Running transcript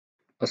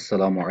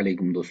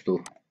अस्सलामुअलैकुम दोस्तों,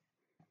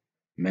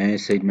 मैं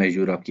सईद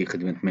महजूर आपकी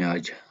खिदमत में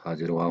आज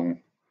हाजिर हुआ हूँ।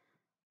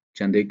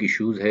 चंद एक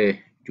इश्यूज़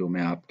है जो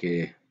मैं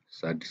आपके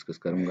साथ डिस्कस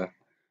करूँगा।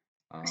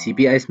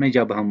 CPIS में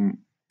जब हम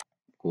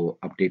को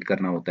अपडेट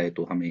करना होता है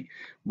तो हमें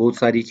बहुत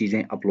सारी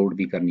चीज़ें अपलोड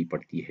भी करनी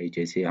पड़ती है।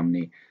 जैसे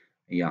हमने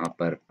यहाँ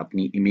पर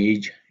अपनी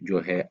इमेज जो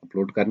है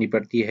अपलोड करनी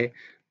पड़ती है।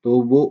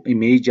 तो वो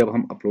इमेज जब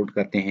हम अपलोड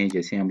करते हैं,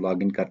 जैसे हम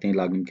लॉगिन करते हैं,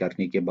 लॉगिन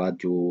करने के बाद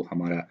जो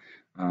हमारा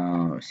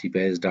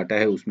CPIS डाटा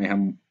है उसमें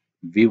हम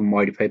व्यू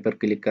मॉडिफाई पर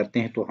क्लिक करते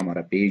हैं तो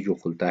हमारा पेज जो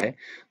खुलता है,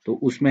 तो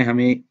उसमें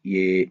हमें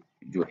ये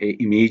जो है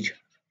इमेज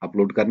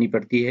अपलोड करनी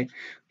पड़ती है।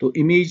 तो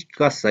इमेज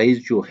का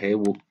साइज जो है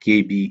वो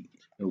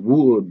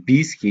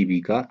 20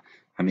 KB का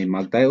हमें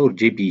मांगता है और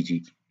JPG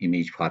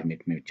इमेज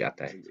फॉर्मेट में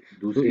जाता है।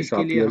 दूसरे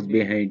सॉफ्टवेयर्स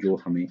भी हैं जो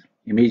हमें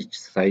इमेज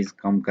साइज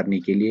कम करने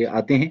के लिए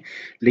आते हैं,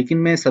 लेकिन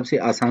मैं सबसे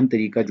आसान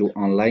तरीका जो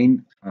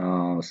ऑनलाइन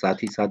साथ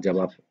ही साथ जब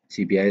आप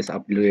CPIS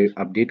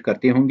अपडेट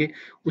करते होंगे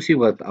उसी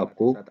वक्त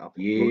आपको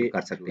ये अपलोड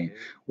कर सकते हैं।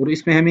 और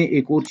इसमें हमें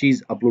एक और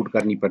चीज़ अपलोड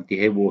करनी पड़ती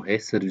है, वो है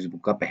सर्विस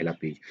बुक का पहला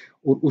पेज।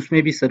 और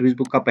उसमें भी सर्विस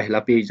बुक का पहला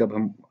पेज जब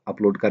हम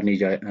अपलोड करने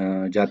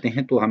जाते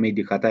हैं तो हमें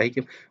दिखाता है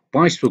कि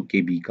 500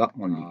 KB का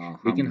ओनली,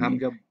 लेकिन हम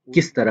जब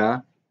किस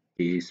तरह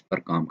इस पर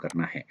काम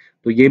करना है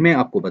तो ये मैं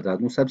आपको बता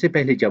दूं। सबसे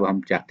पहले जब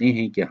हम चाहते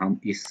हैं कि हम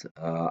इस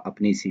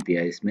अपनी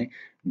CPIS में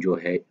जो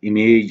है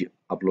इमेज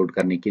अपलोड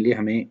करने के लिए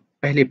हमें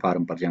पहले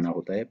फॉर्म पर जाना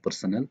होता है,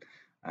 पर्सनल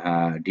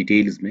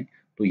डिटेल्स में।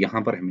 तो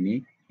यहाँ पर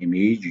हमने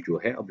इमेज जो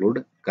है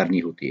अपलोड करनी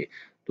होती है।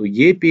 तो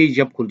ये पेज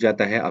जब खुल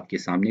जाता है आपके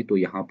सामने तो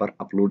यहाँ पर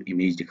अपलोड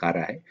इमेज दिखा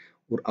रहा है,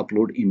 और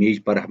अपलोड इमेज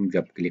पर हम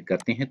जब क्लिक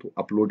करते हैं तो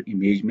अपलोड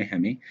इमेज में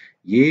हमें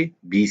ये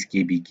 20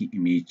 KB की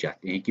इमेज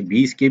चाहते हैं कि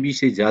 20 KB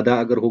से ज़्यादा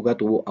अगर होगा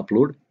तो वो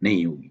अपलोड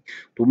नहीं होगी।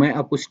 तो मैं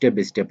आपको स्टेप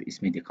बाय स्टेप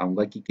इसमें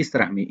दिखाऊंगा कि किस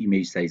तरह हमें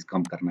इमेज साइज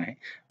कम करना है।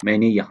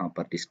 मैंने यहाँ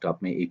पर डेस्कटॉप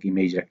में एक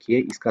इमेज रखी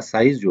है, इसका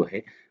साइज जो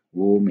है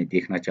वो मैं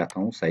देखना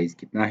चाहता हूँ साइज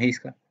कितना है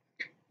इसका।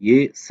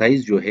 ये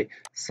साइज जो है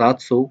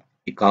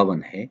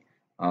 751 है,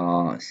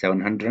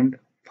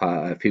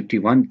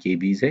 751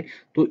 KBs है।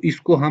 तो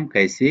इसको हम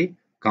कैसे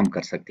कम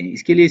कर सकते हैं?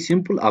 इसके लिए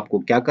सिंपल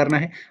आपको क्या करना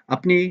है,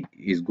 अपने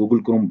इस गूगल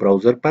क्रोम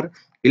ब्राउजर पर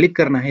क्लिक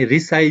करना है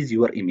resize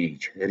your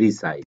image,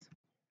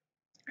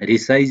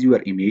 resize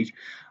your image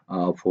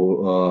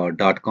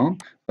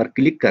 .com पर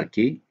क्लिक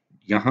करके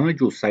यहाँ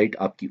जो साइट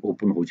आपकी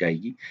ओपन हो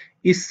जाएगी,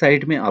 इस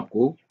साइट में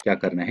आपको क्या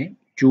करना है,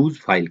 चूज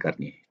फाइल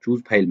करनी है।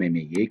 चूज फाइल में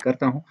मैं ये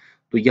करता हूँ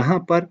तो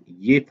यहाँ पर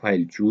ये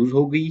फाइल चूज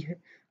हो गई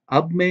है।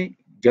 अब मैं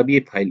जब ये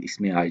फाइल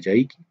इसमें आ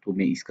जाएगी तो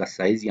मैं इसका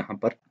साइज यहाँ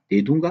पर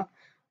दे दूंगा,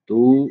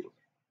 तो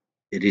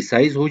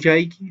रिसाइज हो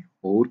जाएगी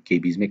और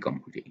केबीज में कम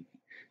हो जाएगी।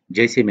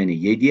 जैसे मैंने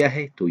ये दिया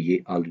है तो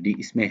ये ऑलरेडी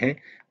इसमें है।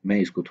 मैं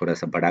इसको थोड़ा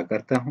सा बड़ा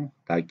करता हूँ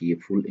ताकि ये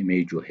फुल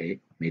इमेज जो है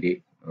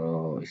मेरे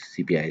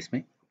CPIS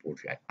में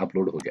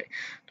अपलोड हो जाए।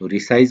 तो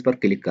रिसाइज पर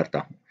क्लिक करता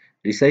हूँ।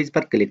 रिसाइज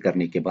पर क्लिक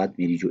करने के बाद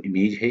मेरी जो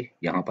इमेज है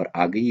यहाँ पर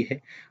आ गई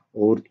है,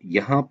 और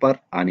यहाँ पर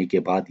आने के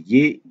बाद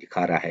ये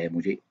दिखा रहा है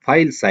मुझे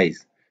फाइल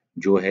साइज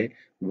जो है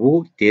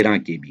वो 13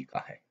 KB का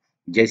है।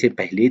 जैसे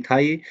पहले था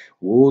ये,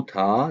 वो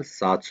था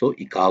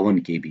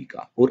 751 KB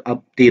का और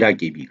अब 13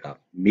 KB का।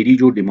 मेरी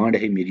जो डिमांड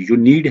है, मेरी जो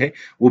नीड है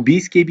वो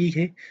 20 KB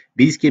है।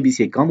 20 KB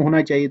से कम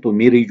होना चाहिए, तो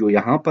मेरी जो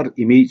यहाँ पर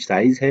इमेज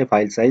साइज है,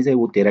 फाइल साइज है,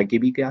 वो 13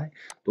 KB का है।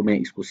 तो मैं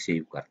इसको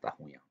सेव करता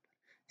हूँ। यहाँ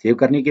सेव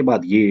करने के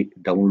बाद ये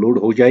डाउनलोड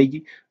हो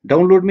जाएगी।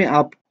 डाउनलोड में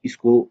आप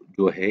इसको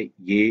जो है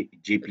ये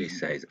JPG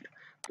साइज,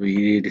 तो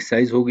ये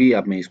रिसाइज हो गई।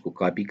 अब मैं इसको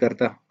कट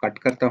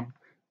करता हूँ।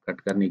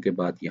 कट करने के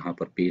बाद यहाँ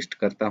पर पेस्ट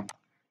करता हूँ।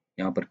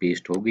 यहाँ पर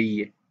पेस्ट हो गई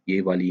है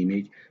ये वाली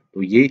इमेज।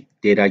 तो ये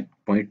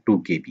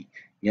 13.2 KB,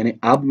 यानी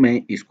अब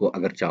मैं इसको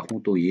अगर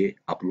चाहूँ तो ये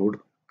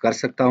अपलोड कर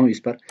सकता हूँ। इस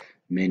पर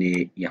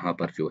मैंने यहाँ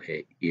पर जो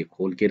है ये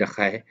खोल के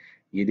रखा है।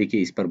 ये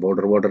देखिए, इस पर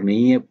बॉर्डर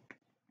नहीं है,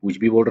 कुछ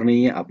भी बॉर्डर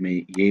नहीं है। अब मैं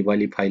ये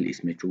वाली फाइल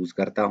इसमें चूज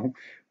करता हूँ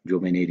जो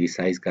मैंने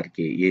रिसाइज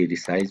करके, ये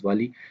रिसाइज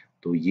वाली,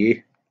 तो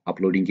ये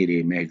अपलोडिंग के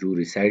लिए महजूर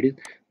रिसाइड,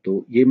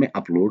 तो ये मैं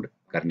अपलोड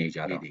करने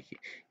जा रहा हूँ। देखिए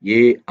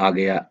ये आ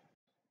गया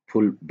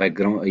फुल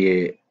बैकग्राउंड,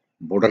 ये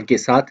बॉर्डर के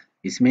साथ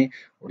इसमें,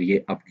 और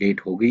ये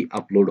अपडेट हो गई,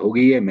 अपलोड हो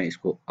गई है। मैं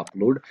इसको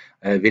अपलोड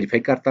वेरीफाई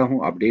करता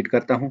हूँ, अपडेट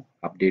करता हूँ।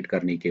 अपडेट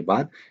करने के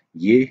बाद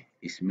ये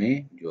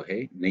इसमें जो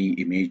है नई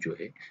इमेज जो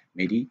है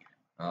मेरी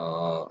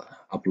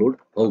अपलोड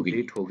हो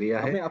गई, हो गया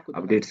है।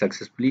 अपडेट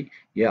सक्सेसफुली,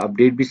 ये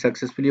अपडेट भी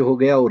सक्सेसफुली हो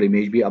गया और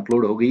इमेज भी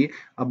अपलोड हो गई है।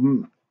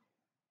 अब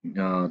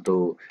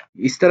तो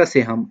इस तरह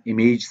से हम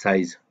इमेज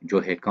साइज जो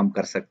है कम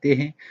कर सकते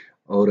हैं।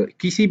 और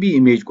किसी भी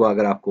इमेज को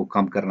अगर आपको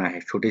कम करना है,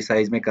 छोटे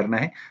साइज में करना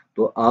है,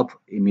 तो आप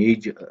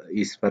इमेज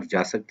इस पर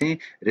जा सकते हैं,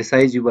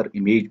 रिसाइज यूर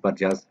इमेज पर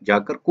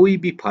जाकर कोई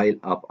भी फाइल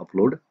आप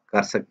अपलोड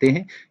कर सकते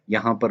हैं।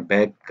 यहाँ पर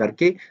बैक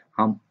करके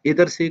हम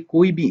इधर से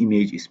कोई भी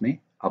इमेज इसमें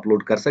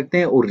अपलोड कर सकते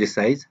हैं और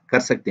रिसाइज कर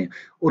सकते हैं।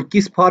 और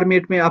किस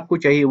फॉर्मेट में आपको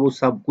चाहिए वो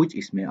सब कुछ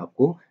इसमें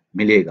आपको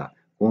मिलेगा।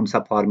 कौन सा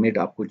फॉर्मेट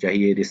आपको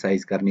चाहिए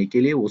रिसाइज करने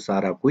के लिए, वो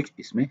सारा कुछ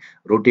इसमें।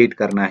 रोटेट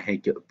करना है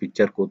कि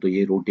पिक्चर को, तो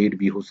ये रोटेट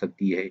भी हो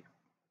सकती है।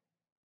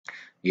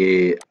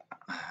 ये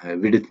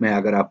विड्थ में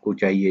अगर आपको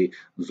चाहिए,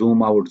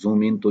 जूम आउट,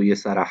 जूम इन, तो ये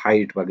सारा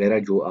हाइट वगैरह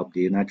जो आप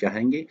देना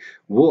चाहेंगे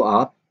वो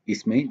आप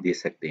इसमें दे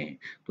सकते हैं।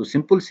 तो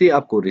सिंपल से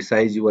आपको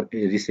resize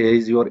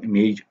your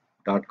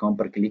image.com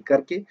पर क्लिक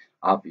करके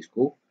आप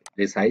इसको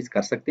रिसाइज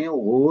कर सकते हैं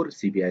और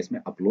CPIS में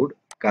अपलोड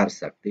कर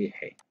सकते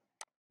हैं।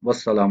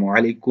 वस्सलामु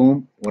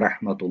अलैकुम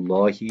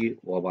वरहमतुल्लाहि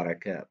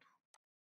वबरकातुहू।